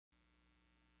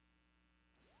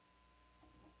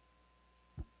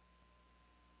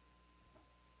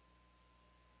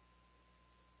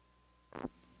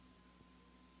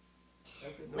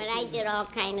But I did all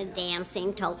kind of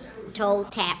dancing, toe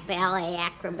tap, ballet,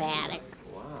 acrobatic.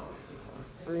 Wow.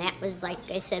 And that was, like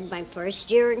I said, my first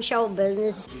year in show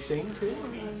business. Did you sing too?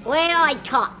 Well, I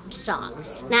taught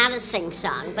songs, not a sing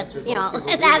song, but you know,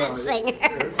 not a singer.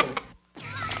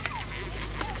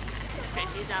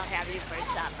 I'll have you for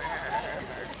supper.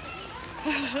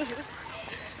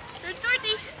 There's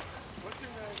Dorothy. What's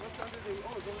under the,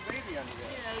 oh, there's a little baby under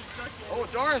there. Yeah, oh,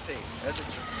 Dorothy. That's a,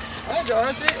 hi,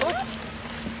 Dorothy. Oh.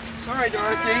 Sorry,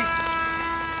 Dorothy.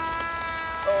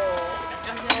 Oh.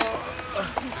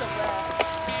 He's so bad.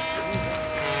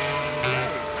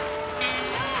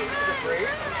 The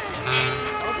braids?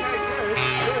 Okay, good, okay.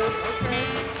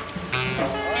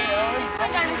 Hold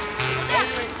on.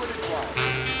 Okay, put it flat.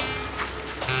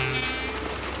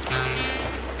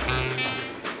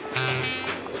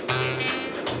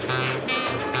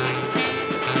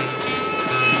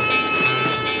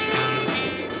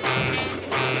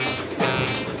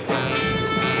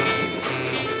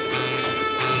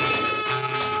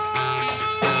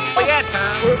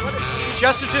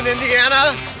 Chesterton,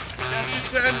 Indiana.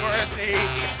 Chesterton, we're at the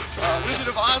Wizard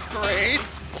of Oz parade,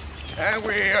 and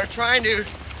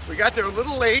we got there a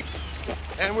little late,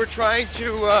 and we're trying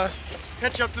to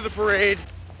catch up to the parade.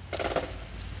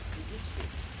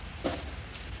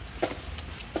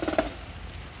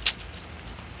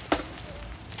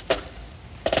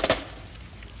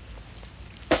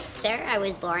 Sir, I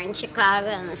was born in Chicago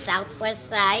on the southwest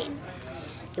side.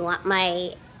 You want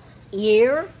my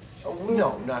year? Oh,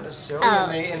 no, not necessarily.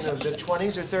 Oh. In the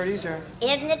 20s or 30s? Or?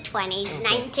 In the 20s,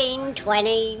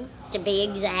 1920 to be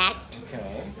exact.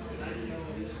 Okay.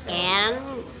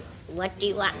 And what do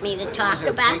you want me to talk Was it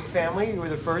a about? big family? You were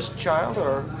the first child,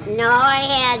 or? No, I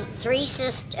had two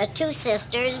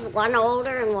sisters, one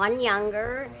older and one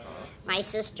younger. My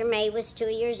sister May was 2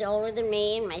 years older than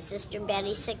me, and my sister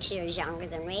Betty 6 years younger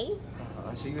than me.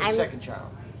 So you were the second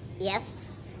child?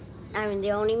 Yes. I'm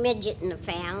the only midget in the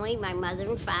family. My mother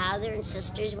and father and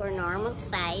sisters were normal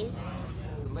size.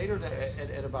 Later,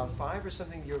 at about 5 or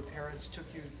something, your parents took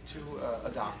you to a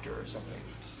doctor or something.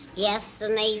 Yes,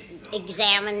 and they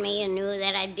examined me and knew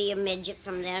that I'd be a midget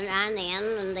from then on in,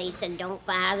 and they said, don't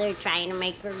bother trying to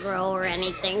make her grow or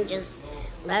anything, just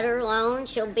let her alone,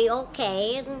 she'll be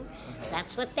okay, and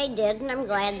that's what they did, and I'm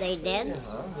glad they did.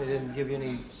 They didn't give you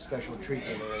any special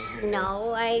treatment or anything?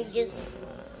 No, I just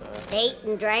ate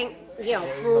and drank, you know,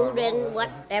 food and what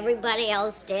everybody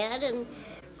else did, and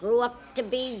grew up to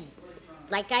be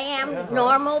like I am,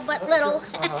 normal but little.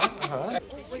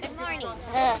 Good morning.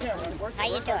 How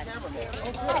you doing?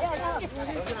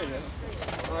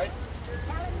 All right.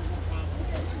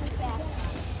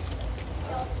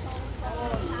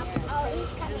 Oh,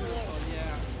 he's coming in.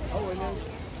 Oh, and then...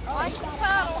 Watch the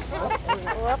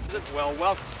puddle.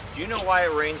 Well, do you know why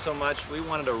it rained so much? We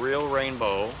wanted a real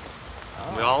rainbow.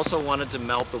 We also wanted to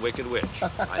melt the Wicked Witch.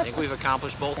 I think we've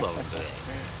accomplished both of them today.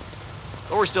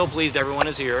 But we're still pleased everyone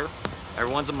is here.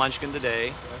 Everyone's a Munchkin today.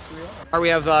 Yes, we are. We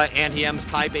have Auntie M's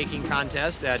pie baking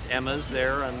contest at Emma's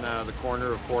there on the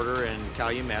corner of Porter and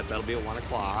Calumet. That'll be at 1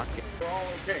 o'clock. We're all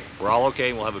okay. We're all okay,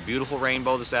 and we'll have a beautiful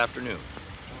rainbow this afternoon.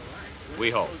 We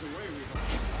hope.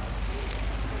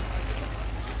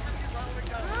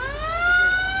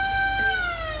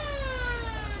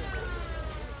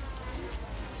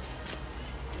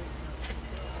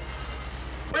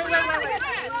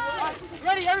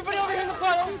 Ready, everybody over here in the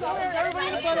puddle. Everybody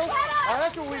in the puddle.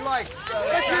 That's what we like.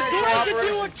 If you're going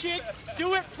to do a kick,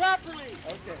 do it properly.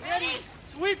 Okay. Ready,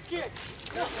 sweep kick.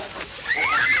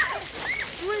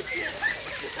 Sweep kick.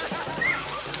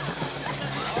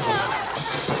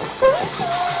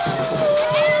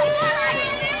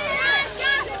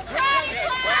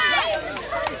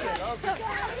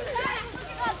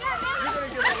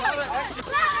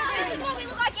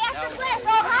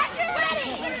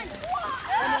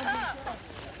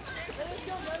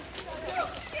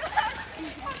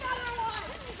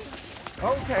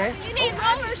 Okay. You need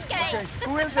roller skates.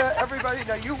 Who is everybody?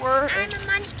 Now you were. I'm a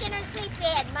Munchkin and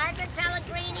sleepyhead, Margaret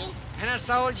Pellegrini. And a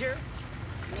soldier,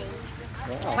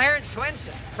 Clarence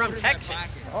Swenson from Texas.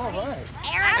 All right.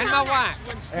 Arizona. And my wife.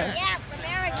 Yeah, from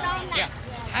Arizona. Yeah.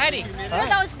 Hattie. We're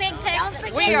those big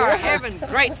Texans. We are having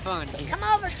great fun here. Come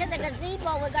over to the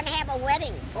gazebo. We're going to have a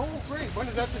wedding. Oh, great. When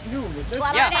is that at noon, is it?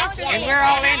 Well, Yeah, right after and the- we're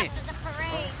all right in it. after the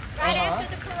parade. Right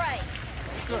after the parade.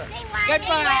 You see why Goodbye,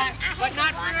 they went? I but had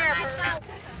not to water my forever. boat.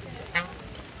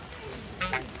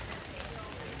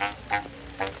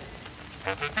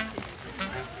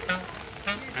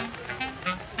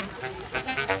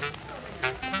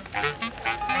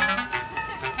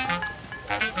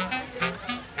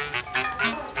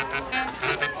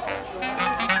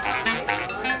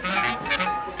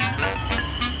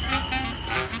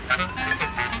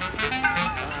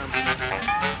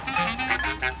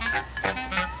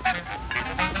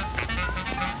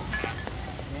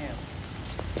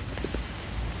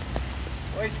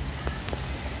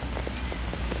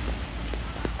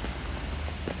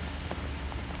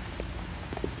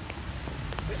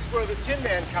 where the Tin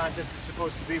Man contest is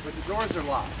supposed to be, but the doors are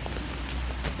locked.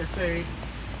 It's a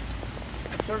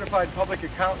certified public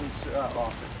accountant's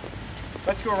office.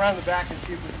 Let's go around the back and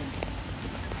see if we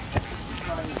can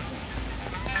find anything.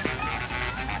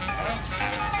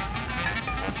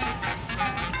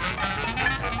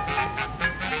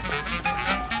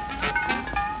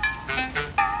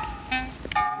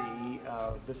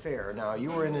 The fair. Now,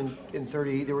 you were in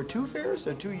 30, there were 2 fairs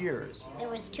or 2 years? There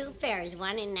was 2 fairs,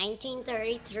 one in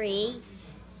 1933.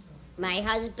 My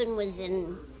husband was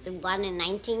in the one in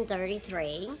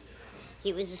 1933.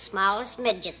 He was the smallest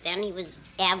midget then. He was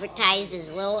advertised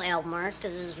as Little Elmer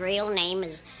because his real name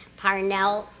is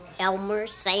Parnell Elmer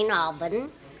St. Aubin.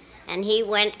 And he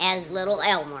went as Little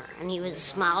Elmer, and he was the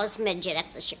smallest midget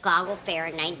at the Chicago Fair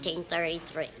in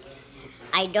 1933.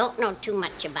 I don't know too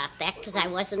much about that because I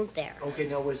wasn't there. Okay,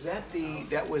 now was that the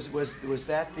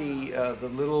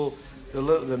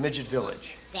midget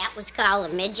village? That was called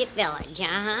a midget village,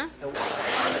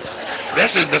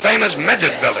 This is the famous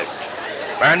Midget Village,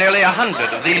 where nearly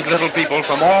 100 of these little people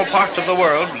from all parts of the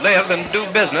world live and do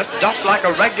business just like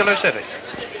a regular city.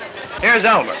 Here's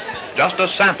Elmer, just a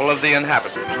sample of the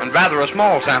inhabitants, and rather a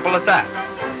small sample at that.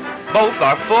 Both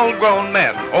are full-grown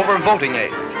men over voting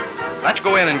age. Let's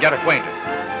go in and get acquainted.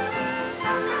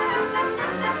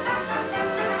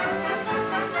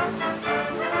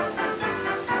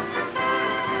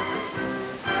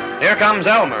 Here comes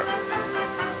Elmer.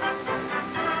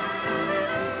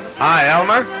 Hi,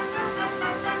 Elmer.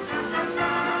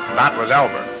 That was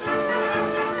Elmer.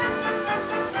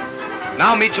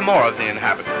 Now meet some more of the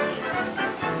inhabitants.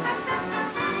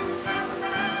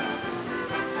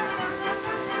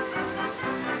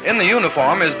 In the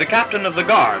uniform is the captain of the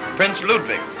guard, Prince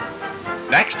Ludwig.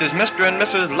 Next is Mr. and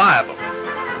Mrs. Liable,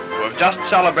 who have just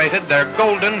celebrated their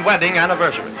golden wedding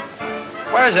anniversary.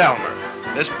 Where's Elmer?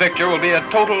 This picture will be a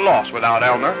total loss without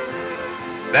Elmer.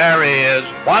 There he is.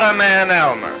 What a man,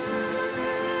 Elmer.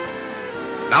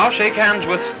 Now shake hands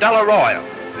with Stella Royal,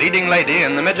 leading lady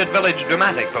in the Midget Village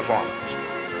dramatic performance.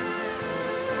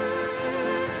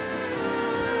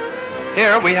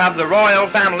 Here we have the royal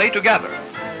family together.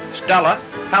 Stella,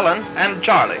 Helen, and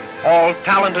Charlie, all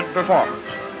talented performers.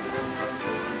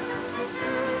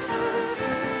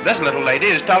 This little lady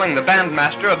is telling the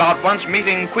bandmaster about once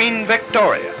meeting Queen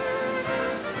Victoria.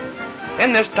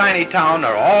 In this tiny town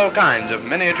are all kinds of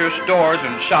miniature stores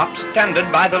and shops tended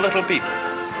by the little people.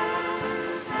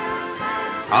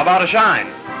 How about a shine?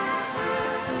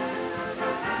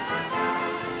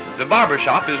 The barber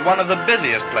shop is one of the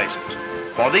busiest places,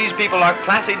 for these people are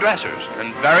classy dressers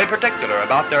and very particular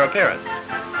about their appearance.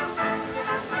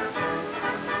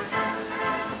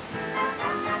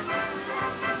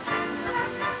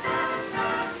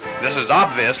 This is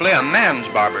obviously a man's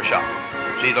barber shop.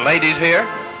 See the ladies here?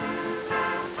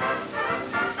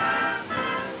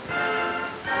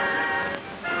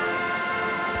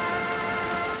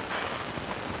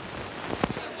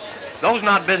 Those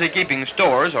not busy keeping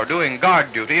stores or doing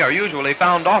guard duty are usually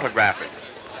found autographing.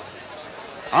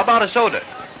 How about a soda?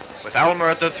 With Elmer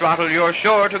at the throttle, you're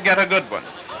sure to get a good one.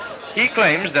 He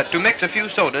claims that to mix a few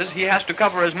sodas, he has to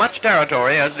cover as much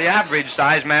territory as the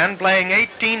average-sized man playing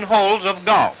 18 holes of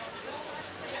golf.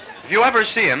 If you ever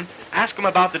see him, ask him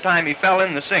about the time he fell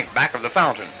in the sink back of the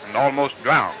fountain and almost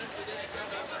drowned.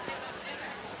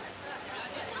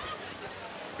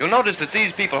 You'll notice that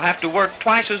these people have to work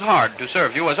twice as hard to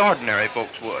serve you as ordinary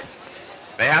folks would.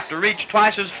 They have to reach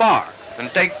twice as far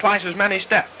and take twice as many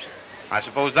steps. I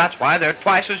suppose that's why they're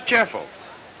twice as cheerful.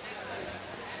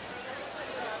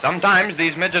 Sometimes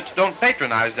these midgets don't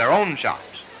patronize their own shops.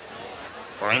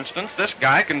 For instance, this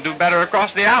guy can do better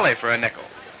across the alley for a nickel.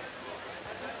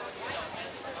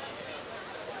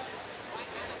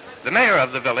 The mayor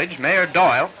of the village, Mayor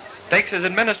Doyle, takes his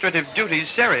administrative duties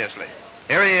seriously.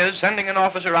 Here he is sending an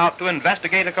officer out to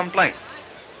investigate a complaint.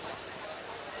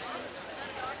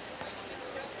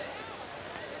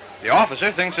 The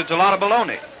officer thinks it's a lot of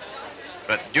baloney,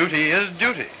 but duty is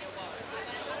duty.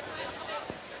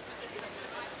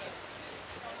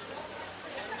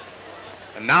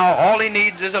 And now all he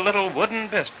needs is a little wooden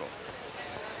pistol.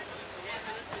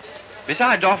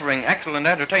 Besides offering excellent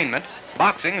entertainment,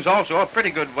 boxing is also a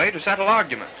pretty good way to settle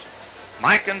arguments.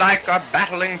 Mike and Ike are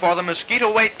battling for the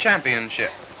mosquito weight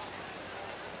championship.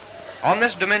 On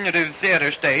this diminutive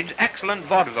theater stage, excellent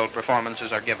vaudeville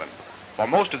performances are given, for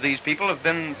most of these people have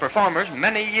been performers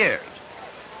many years.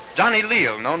 Johnny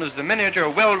Leal, known as the miniature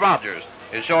Will Rogers,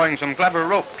 is showing some clever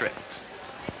rope tricks.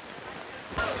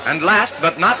 And last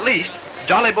but not least,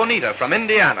 Jolly Bonita from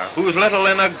Indiana, who's little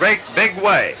in a great big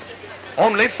way.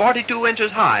 Only 42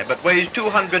 inches high, but weighs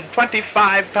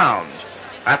 225 pounds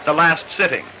at the last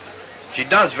sitting. She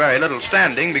does very little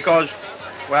standing because,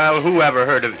 well, who ever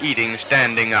heard of eating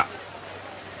standing up?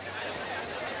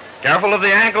 Careful of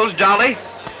the ankles, Jolly.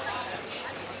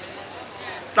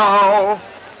 No,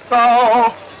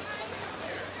 no.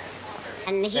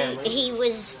 And he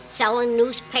was selling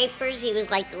newspapers. He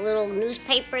was like a little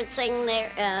newspaper thing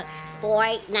there.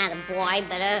 Boy, not a boy,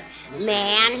 but a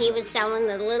man. He was selling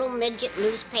the little midget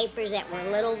newspapers that were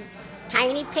little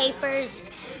tiny papers.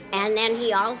 And then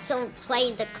he also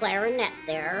played the clarinet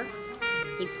there.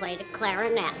 He played a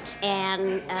clarinet.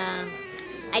 And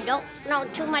I don't know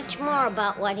too much more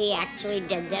about what he actually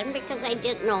did then because I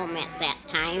didn't know him at that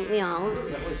time, you know.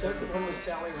 Was that the one with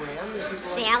Sally Rand?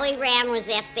 Sally Rand was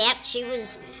at that.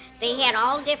 They had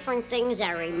all different things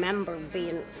I remember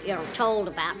being, told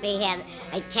about. They had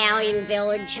Italian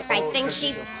Village. I think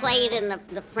she played in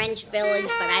the French Village,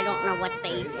 but I don't know what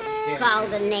they call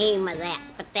the name of that.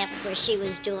 But that's where she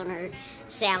was doing her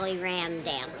Sally Rand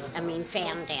dance.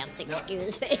 Fan dance,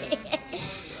 excuse me.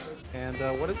 And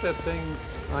what is that thing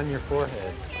on your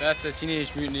forehead? That's a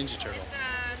Teenage Mutant Ninja Turtle.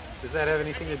 Does that have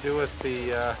anything to do with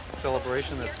the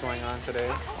celebration that's going on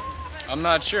today? I'm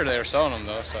not sure. They were selling them,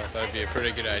 though, so I thought it'd be a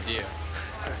pretty good idea.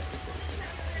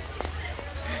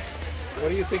 What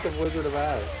do you think of Wizard of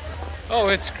Oz? Oh,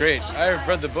 it's great. I've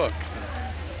read the book.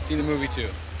 Seen the movie, too.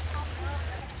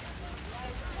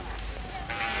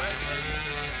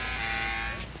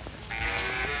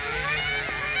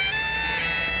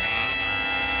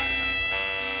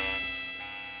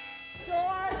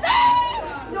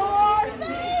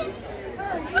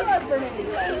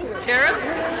 Karen?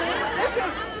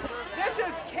 This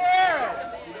is Karen.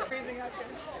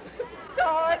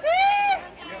 Dorothy!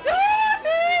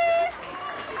 Dorothy!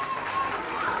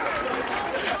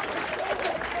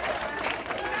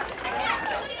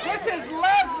 This is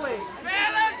Leslie.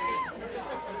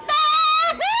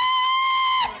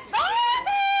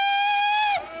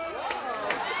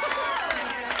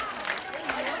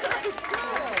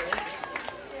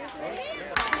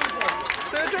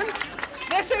 Susan?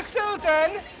 This is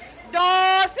Susan.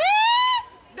 Dorothy!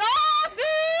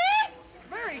 Dorothy!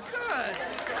 Very good.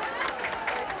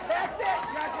 That's it,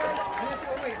 judges.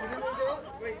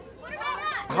 Wait.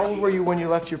 How old were you when you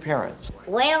left your parents?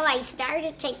 Well, I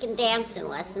started taking dancing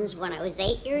lessons when I was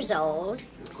 8 years old.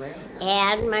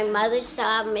 And my mother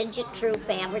saw a midget troupe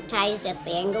advertised at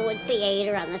the Englewood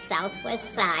Theater on the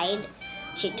southwest side.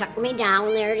 She took me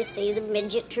down there to see the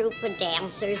midget troupe of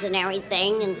dancers and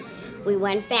everything. And we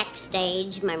went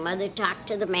backstage. My mother talked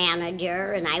to the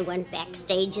manager, and I went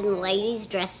backstage in the ladies'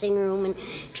 dressing room and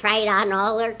tried on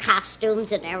all their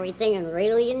costumes and everything and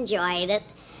really enjoyed it.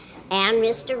 And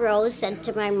Mr. Rose said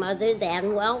to my mother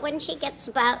then, well, when she gets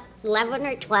about 11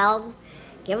 or 12,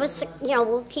 give us,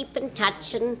 we'll keep in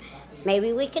touch and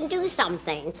maybe we can do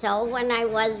something. So when I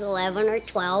was 11 or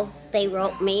 12, they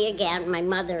wrote me again, my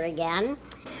mother again.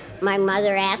 My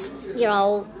mother asked,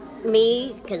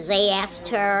 me, because they asked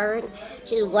her,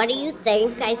 she said, what do you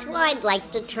think? I said, well, I'd like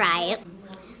to try it.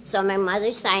 So my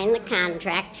mother signed the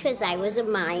contract because I was a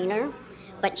minor.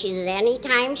 But she said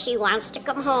anytime she wants to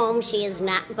come home, she is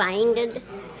not binded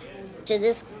to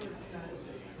this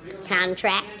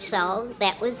contract. So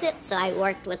that was it. So I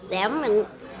worked with them, and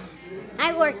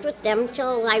I worked with them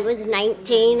till I was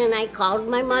 19, and I called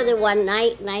my mother one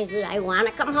night, and I said, I want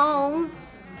to come home.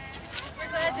 We're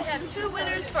glad to have two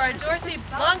winners for our Dorothy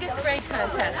Longest Braid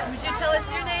Contest. Would you tell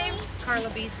us your name? Carla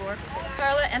Beesborg.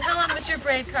 Carla, and how long was your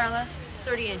braid, Carla?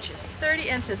 30 inches. 30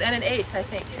 inches, and an eighth, I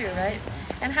think, too, right?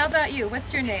 And how about you?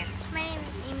 What's your name? My name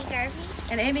is Amy Garvey.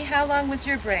 And Amy, how long was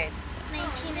your braid?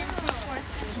 19 and 3/4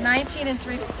 inches. 19 and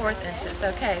 3/4 inches.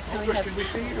 Okay, so we have. Can we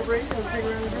see your braid? Oh,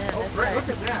 great! Right. Look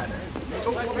at that.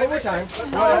 One more time.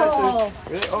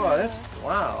 That's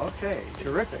wow. Okay,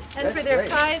 terrific. And That's for their great.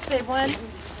 prize, they won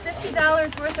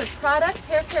 $50 worth of products,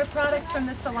 hair care products from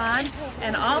the salon,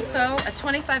 and also a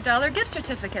 $25 gift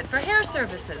certificate for hair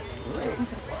services. Great.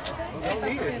 Well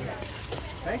needed.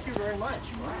 Thank you very much.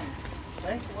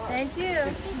 Thanks a lot. Thank you.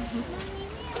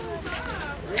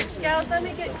 Gals, can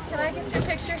I get your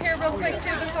picture here real quick too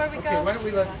before we go? Okay, why don't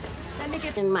we let me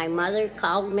get. And my mother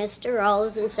called Mr.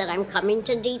 Rose and said, I'm coming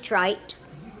to Detroit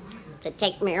to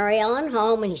take Mary Ellen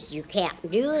home. And he said, you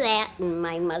can't do that. And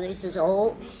my mother says,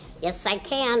 oh, yes, I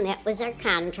can. That was our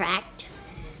contract.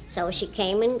 So she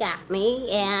came and got me,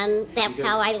 and that's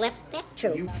how I left that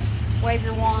troop. Wave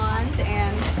your wand,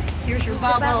 and here's your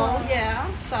bubble. Yeah,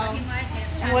 so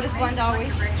what does Glenda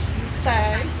always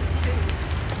say?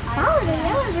 Oh, the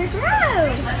yellow brick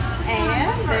road.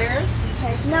 And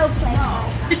there's no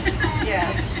place.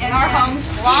 Yes, and our home's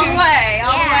a long way,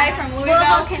 all the way from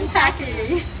Louisville,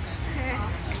 Kentucky.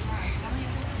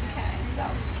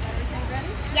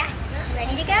 Yeah.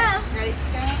 to go. Ready to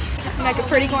go? Make a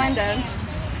pretty Glenda.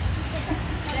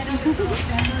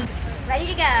 Ready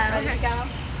to go. Ready to go.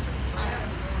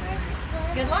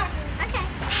 Good luck. Okay.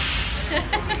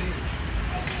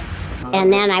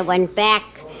 And then I went back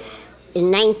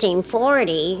in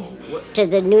 1940 to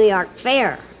the New York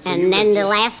Fair. And then the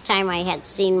last time I had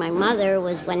seen my mother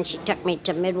was when she took me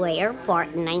to Midway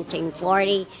Airport in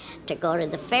 1940 to go to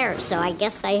the fair. So I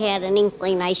guess I had an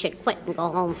inkling I should quit and go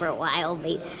home for a while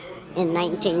in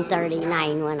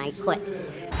 1939 when I quit.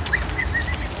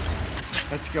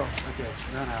 Let's go. Okay,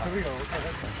 now. Here we go.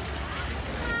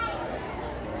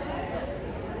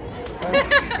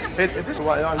 This is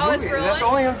on Oh, it's movie. really? That's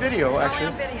only on video, It's actually.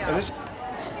 only on video. And this,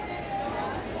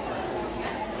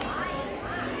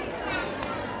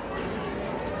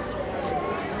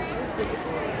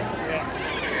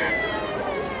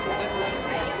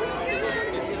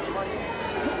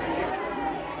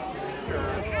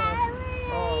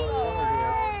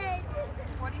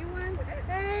 What do you want?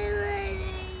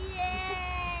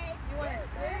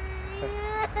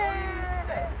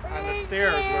 On the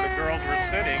stairs where the girls were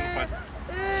sitting, but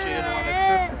she didn't want to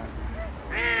sit there.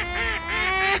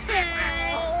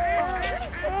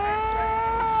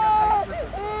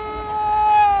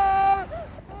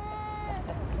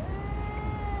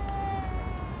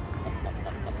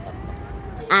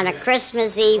 On a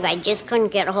Christmas Eve, I just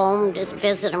couldn't get home to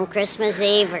visit them Christmas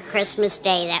Eve or Christmas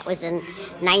Day. That was in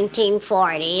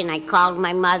 1940, and I called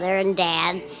my mother and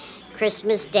dad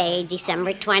Christmas Day,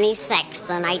 December 26th,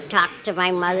 and I talked to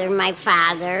my mother and my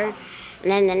father.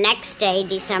 And then the next day,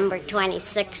 December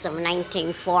 26th of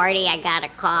 1940, I got a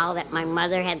call that my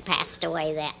mother had passed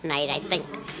away that night. I think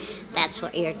that's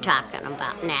what you're talking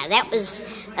about now. That was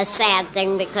a sad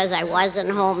thing because I wasn't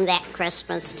home that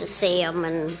Christmas to see them,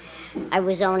 and I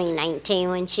was only 19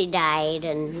 when she died,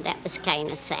 and that was kind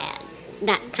of sad.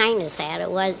 Not kind of sad, it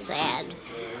was sad.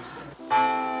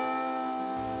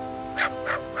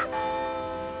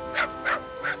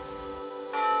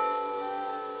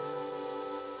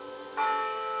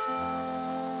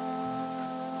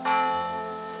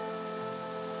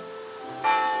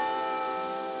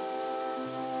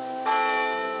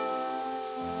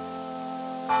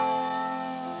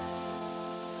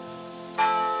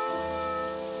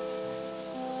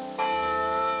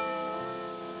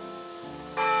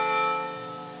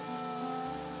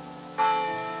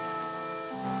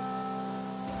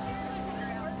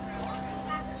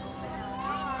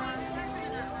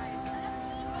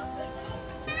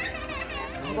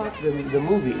 how about the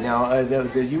movie? Now,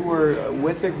 you were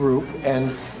with a group,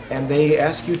 and they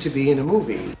asked you to be in a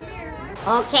movie.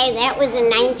 Okay, that was in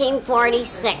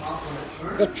 1946.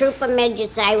 The troupe of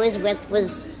midgets I was with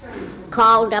was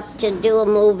called up to do a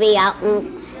movie out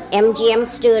in MGM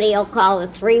Studio called The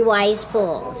Three Wise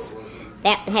Fools.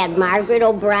 That had Margaret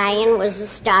O'Brien was the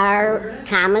star,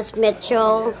 Thomas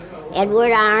Mitchell,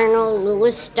 Edward Arnold,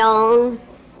 Louis Stone,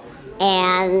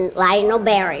 and Lionel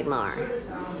Barrymore.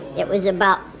 It was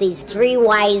about these three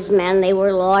wise men. They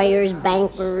were lawyers,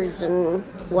 bankers, and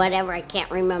whatever. I can't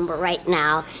remember right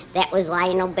now. That was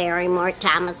Lionel Barrymore,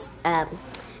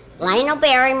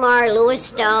 Louis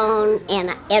Stone,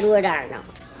 and Edward Arnold.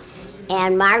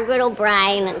 And Margaret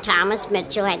O'Brien and Thomas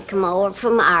Mitchell had come over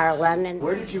from Ireland. And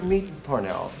Where did you meet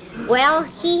Parnell? well,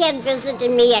 he had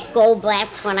visited me at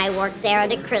Goldblatt's when I worked there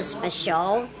at a Christmas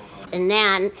show. And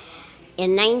then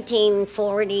in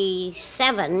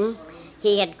 1947,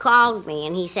 he had called me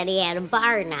and he said he had a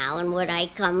bar now and would I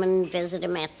come and visit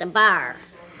him at the bar.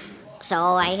 So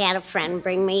I had a friend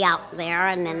bring me out there,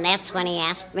 and then that's when he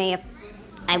asked me if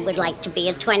I would like to be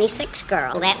a 26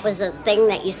 girl. That was a thing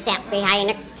that you sat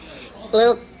behind a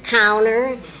little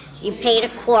counter. You paid a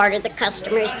quarter, the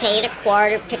customers paid a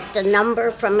quarter, picked a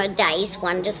number from a dice,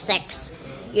 1 to 6.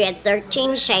 You had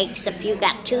 13 shakes. If you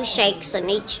got 2 shakes in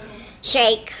each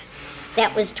shake,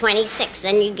 that was 26,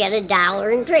 and you'd get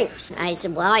 $1 in drinks. I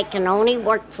said, well, I can only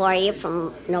work for you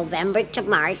from November to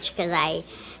March because I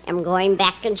am going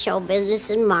back in show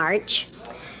business in March.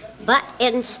 But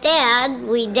instead,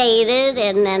 we dated,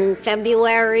 and then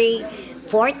February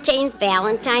 14th,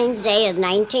 Valentine's Day of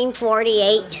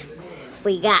 1948,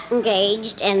 we got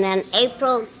engaged, and then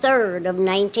April 3rd of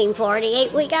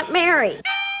 1948, we got married.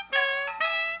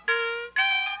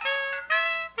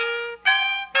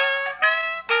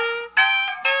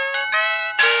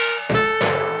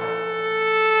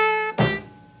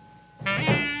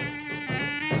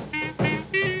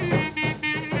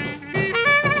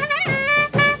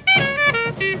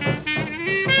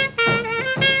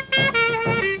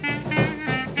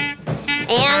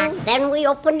 And then we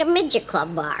opened a midget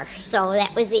club bar. So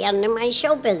that was the end of my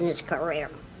show business career.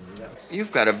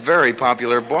 You've got a very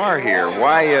popular bar here.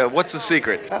 Why? What's the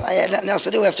secret? Well, I had nothing else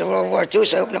to do after World War II,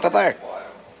 so I opened up a bar.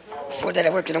 Before that, I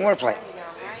worked in a warplane.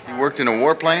 You worked in a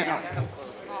warplane? Yeah.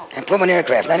 And Pullman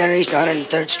Aircraft, 900 East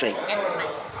 103rd Street.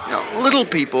 You know, little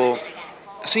people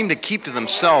seem to keep to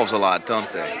themselves a lot, don't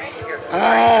they?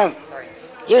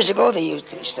 Years ago they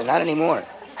used to, not anymore.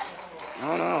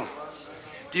 No.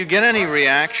 Do you get any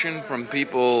reaction from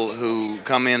people who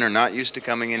come in or not used to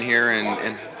coming in here,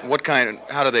 and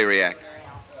how do they react?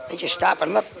 They just stop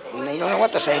and look, and they don't know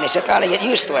what to say, and they sit down and get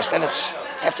used to us. Then it's,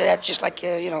 after that, just like,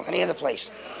 any other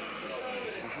place.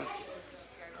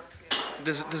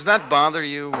 Does that bother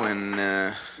you when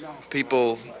No.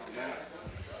 people...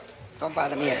 Don't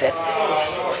bother me a bit.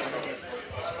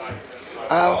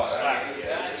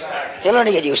 They learn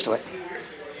to get used to it.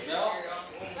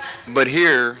 But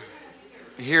here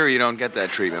you don't get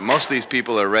that treatment. Most of these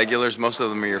people are regulars. Most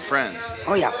of them are your friends.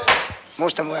 Oh, yeah.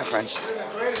 Most of them are our friends.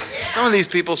 Some of these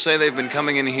people say they've been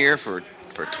coming in here for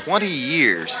 20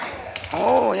 years.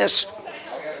 Oh, yes.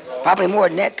 Probably more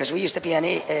than that, because we used to be on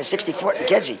 64th and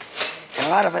Kedzie. And a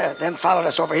lot of them followed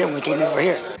us over here when we came over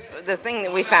here. The thing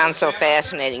that we found so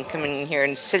fascinating coming in here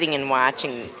and sitting and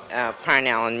watching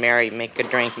Parnell and Mary make a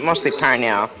drink, mostly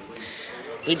Parnell,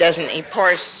 he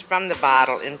pours from the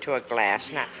bottle into a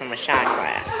glass, not from a shot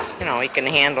glass. He can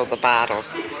handle the bottle,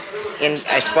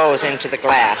 I suppose, into the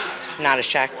glass, not a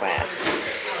shot glass.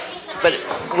 But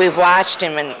we've watched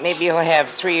him, and maybe he'll have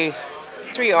three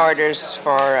orders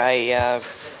for a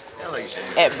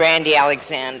brandy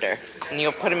Alexander. And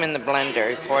you'll put them in the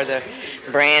blender, pour the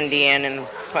brandy in and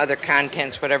other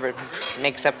contents, whatever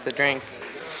makes up the drink.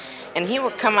 And he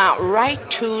will come out right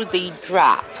to the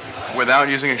drop. Without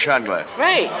using a shot glass?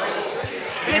 Right.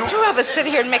 The two of us sit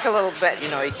here and make a little bet,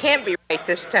 it can't be right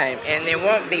this time, and there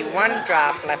won't be one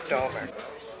drop left over.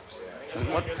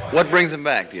 What brings them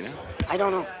back, do you know? I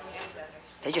don't know.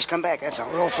 They just come back, that's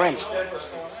all. We're old friends.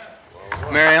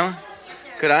 Mary Ellen,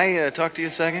 could I talk to you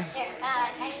a second? Sure.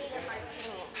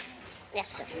 Yes,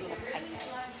 sir.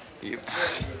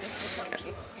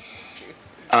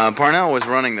 Parnell was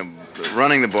running the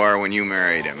bar when you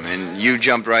married him, and you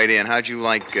jumped right in. How'd you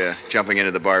like jumping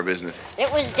into the bar business?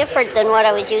 It was different than what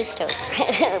I was used to,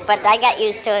 but I got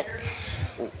used to it.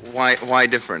 Why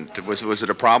different? Was it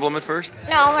a problem at first?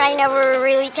 No, I never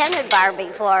really tended bar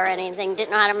before or anything.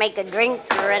 Didn't know how to make a drink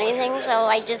or anything, so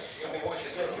I just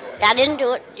got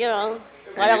into it,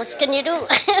 What else can you do?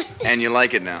 And you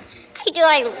like it now? I do.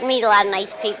 I meet a lot of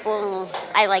nice people.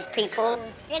 I like people.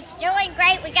 It's doing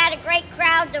great. We got a great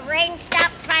crowd. The rain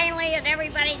stopped finally, and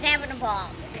everybody's having a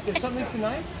ball. Is there something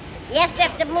tonight? Yes,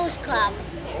 at the Moose Club.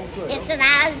 Oh, good. It's an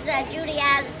Judy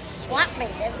Oz swap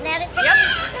meet, isn't that it? Yep.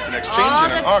 An exchange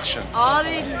and an auction. All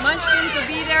the Munchkins will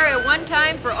be there at one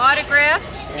time for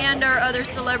autographs and our other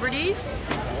celebrities.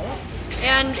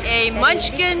 And a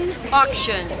Munchkin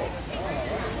auction.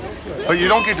 But you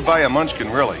don't get to buy a Munchkin,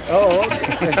 really. Oh, okay.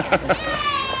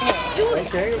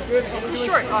 Okay, good. It's a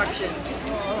short auction.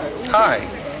 Hi.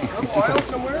 Oil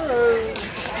somewhere?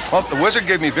 Well, the wizard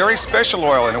gave me very special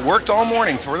oil, and it worked all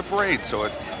morning for the parade, so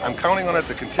I'm counting on it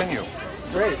to continue.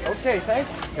 Great. Okay,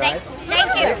 thanks, guys.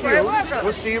 Thank you. You're welcome.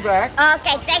 We'll see you back.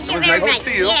 Okay, thank you It was very nice to much.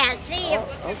 see you. Yeah, see you.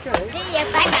 Okay. See you.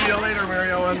 Bye-bye. See you later, Mary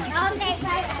Ellen. Okay,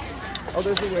 bye-bye. Oh,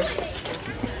 there's a whip.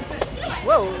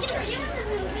 Whoa.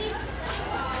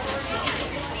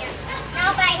 No,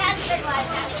 my husband was.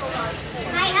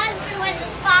 My husband was a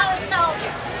small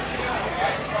soldier.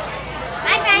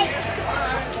 Bye-bye.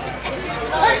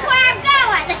 Look where I'm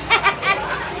going.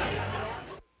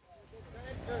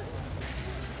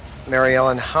 Mary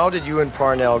Ellen, how did you and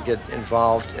Parnell get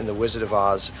involved in the Wizard of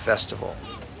Oz Festival?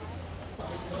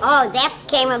 Oh, that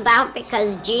came about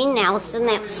because Jean Nelson,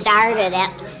 that started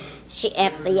at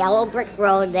the Yellow Brick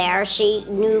Road there, she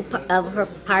knew of her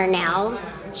Parnell.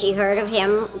 She heard of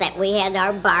him, that we had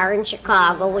our bar in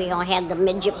Chicago. We all had the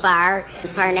Midget bar.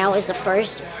 Parnell was the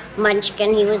first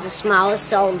Munchkin. He was the smallest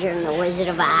soldier in the Wizard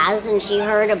of Oz, and she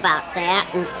heard about that,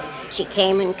 and she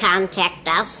came and contacted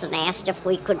us and asked if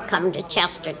we could come to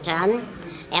Chesterton.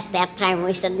 At that time,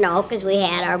 we said no, because we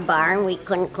had our bar and we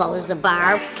couldn't close the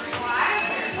bar.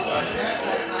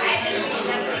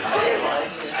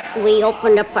 We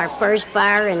opened up our first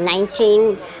bar in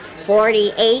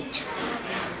 1948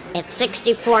 at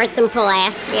 64th and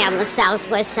Pulaski on the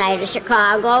southwest side of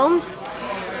Chicago.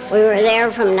 We were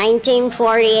there from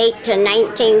 1948 to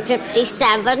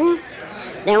 1957.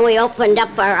 Then we opened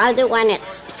up our other one at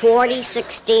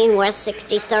 4016 West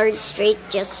 63rd Street,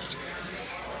 just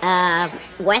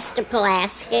west of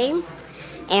Pulaski.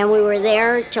 And we were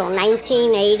there till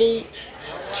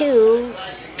 1982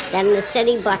 Then the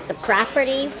city bought the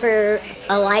property for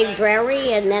a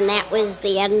library, and then that was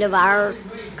the end of our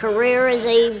career as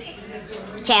a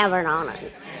tavern owner.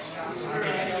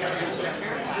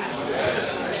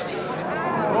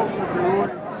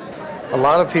 A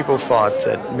lot of people thought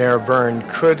that Mayor Byrne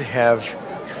could have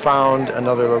found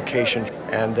another location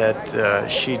and that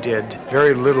she did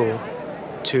very little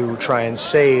to try and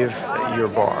save your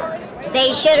bar.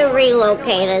 They should have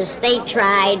relocated us. They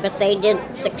tried, but they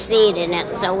didn't succeed in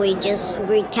it, so we just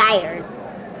retired.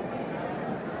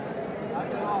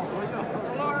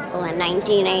 Well, in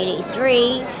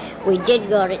 1983, we did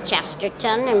go to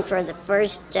Chesterton, and for the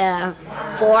first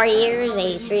 4 years,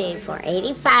 83, 84,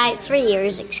 85, 3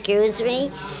 years, excuse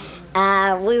me,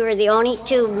 we were the only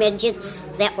two midgets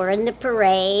that were in the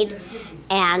parade,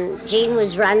 and Jean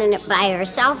was running it by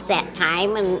herself that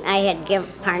time, and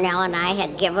Parnell and I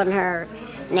had given her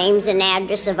names and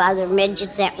address of other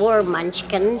midgets that were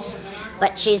Munchkins,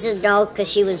 but she said no, because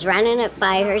she was running it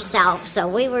by herself, so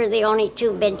we were the only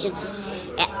two midgets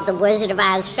at the Wizard of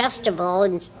Oz Festival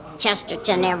in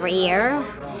Chesterton every year.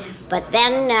 But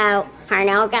then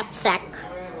Parnell got sick,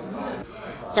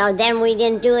 so then we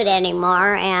didn't do it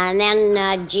anymore, and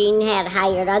then Jean had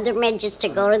hired other midgets to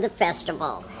go to the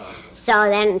festival. So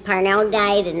then Parnell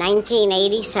died in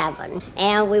 1987,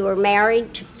 and we were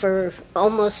married for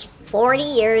almost 40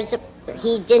 years.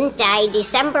 He didn't die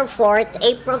December 4th,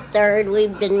 April 3rd.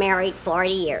 We've been married 40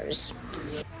 years.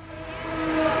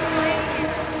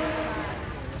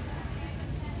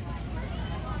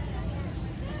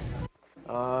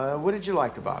 What did you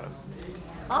like about him?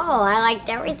 Oh, I liked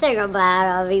everything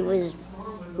about him. He was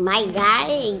my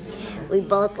guy. We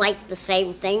both liked the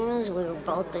same things. We were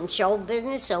both in show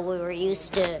business, so we were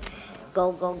used to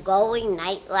going,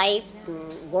 nightlife,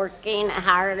 and working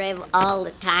hard all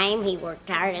the time. He worked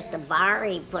hard at the bar.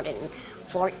 He put in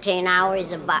 14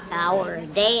 hours hour a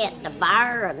day at the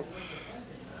bar.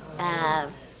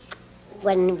 And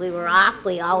when we were off,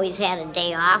 we always had a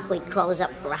day off. We'd close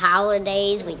up for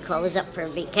holidays. We'd close up for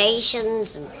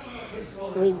vacations. And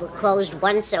we were closed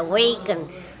once a week. And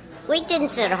we didn't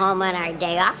sit home on our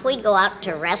day off. We'd go out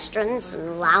to restaurants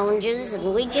and lounges,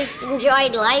 and we just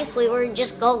enjoyed life. We were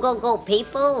just go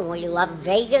people, and we loved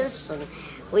Vegas. And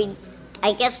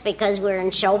I guess because we're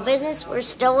in show business, we're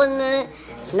still in the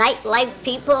nightlife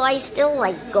people. I still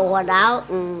like going out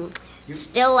and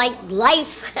still like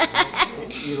life.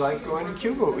 You like going to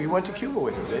Cuba. You went to Cuba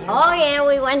with him, didn't you? Oh, yeah,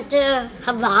 we went to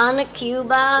Havana,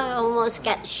 Cuba. Almost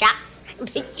got shot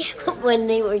when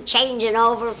they were changing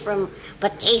over from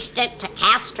Batista to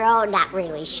Castro. Not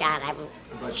really shot. I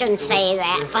shouldn't say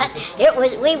that, but it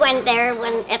was. We went there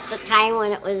at the time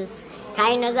when it was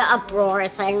kind of the uproar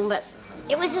thing, but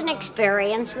it was an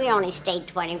experience. We only stayed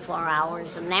 24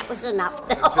 hours, and that was enough,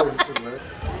 though.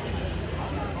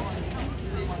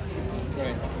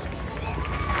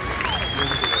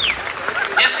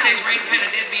 Yesterday's rain kind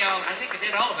of did me all, I think it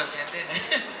did all of us in, didn't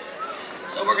it?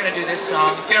 So we're going to do this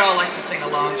song. If you'd all like to sing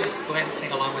along, just go ahead and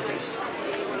sing along with us.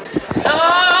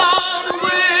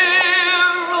 Somewhere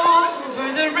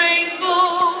over the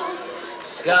rainbow,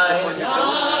 skies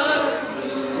are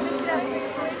blue,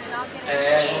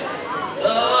 and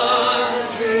the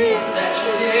dreams that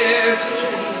you dare to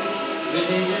dream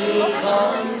really do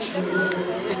come true.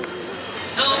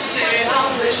 Someday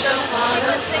I'll wish upon a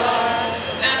star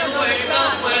and wake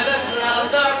up where the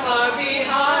clouds are far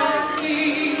behind me,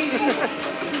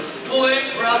 where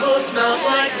troubles melt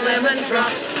like lemon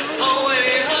drops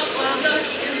away up on the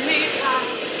chimney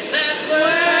tops. That's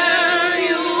where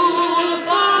you'll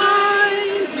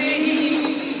find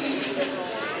me,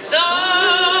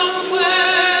 somewhere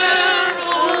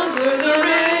over the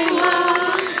rainbow.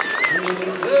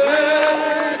 Two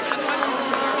birds fly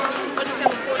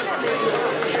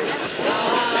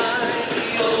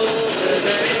over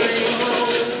the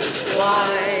rainbow,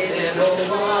 wide and oh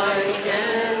why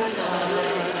can't I?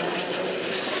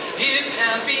 If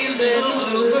happy little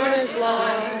bluebirds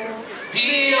fly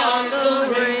beyond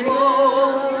the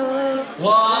rainbow,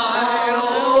 why,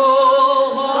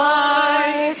 oh,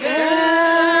 why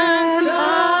can't I?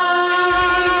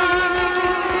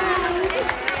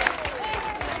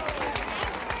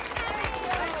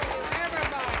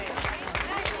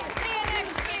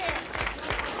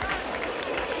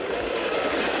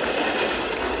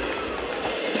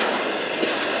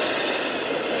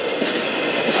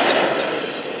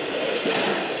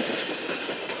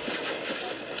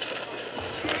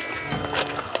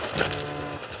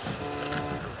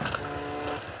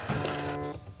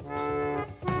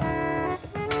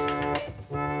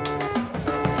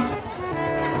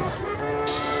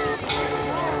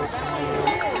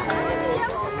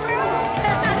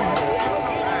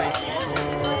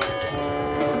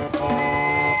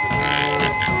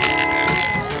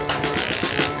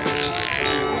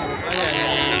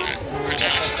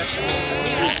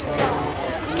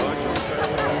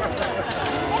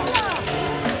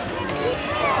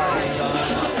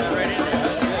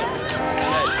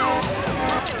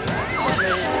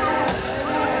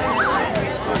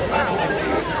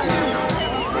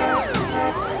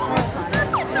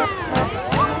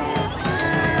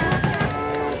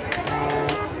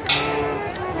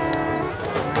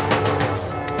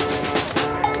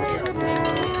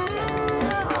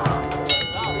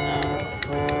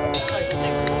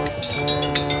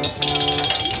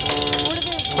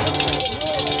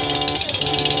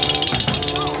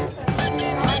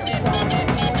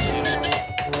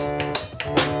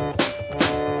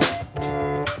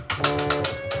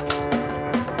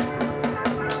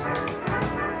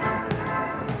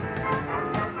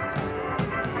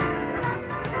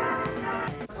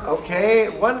 Okay,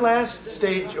 one last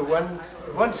stage,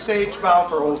 one stage bow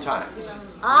for old times.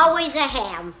 Always a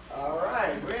ham. All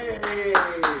right,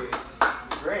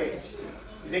 great.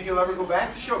 You think you'll ever go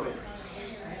back to show business?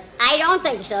 I don't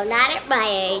think so, not at my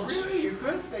age. Really? You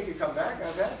could make it come back, I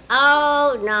bet.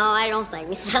 Oh, no, I don't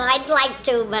think so. I'd like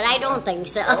to, but I don't think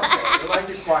so. Okay, you like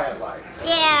the quiet life.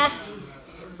 Yeah,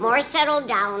 more settled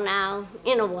down now,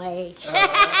 in a way.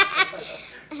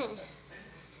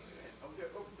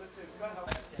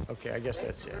 Okay, I guess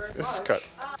that's it. This is cut.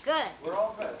 Good. We're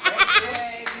all good.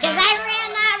 Because I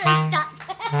ran out of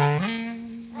stuff.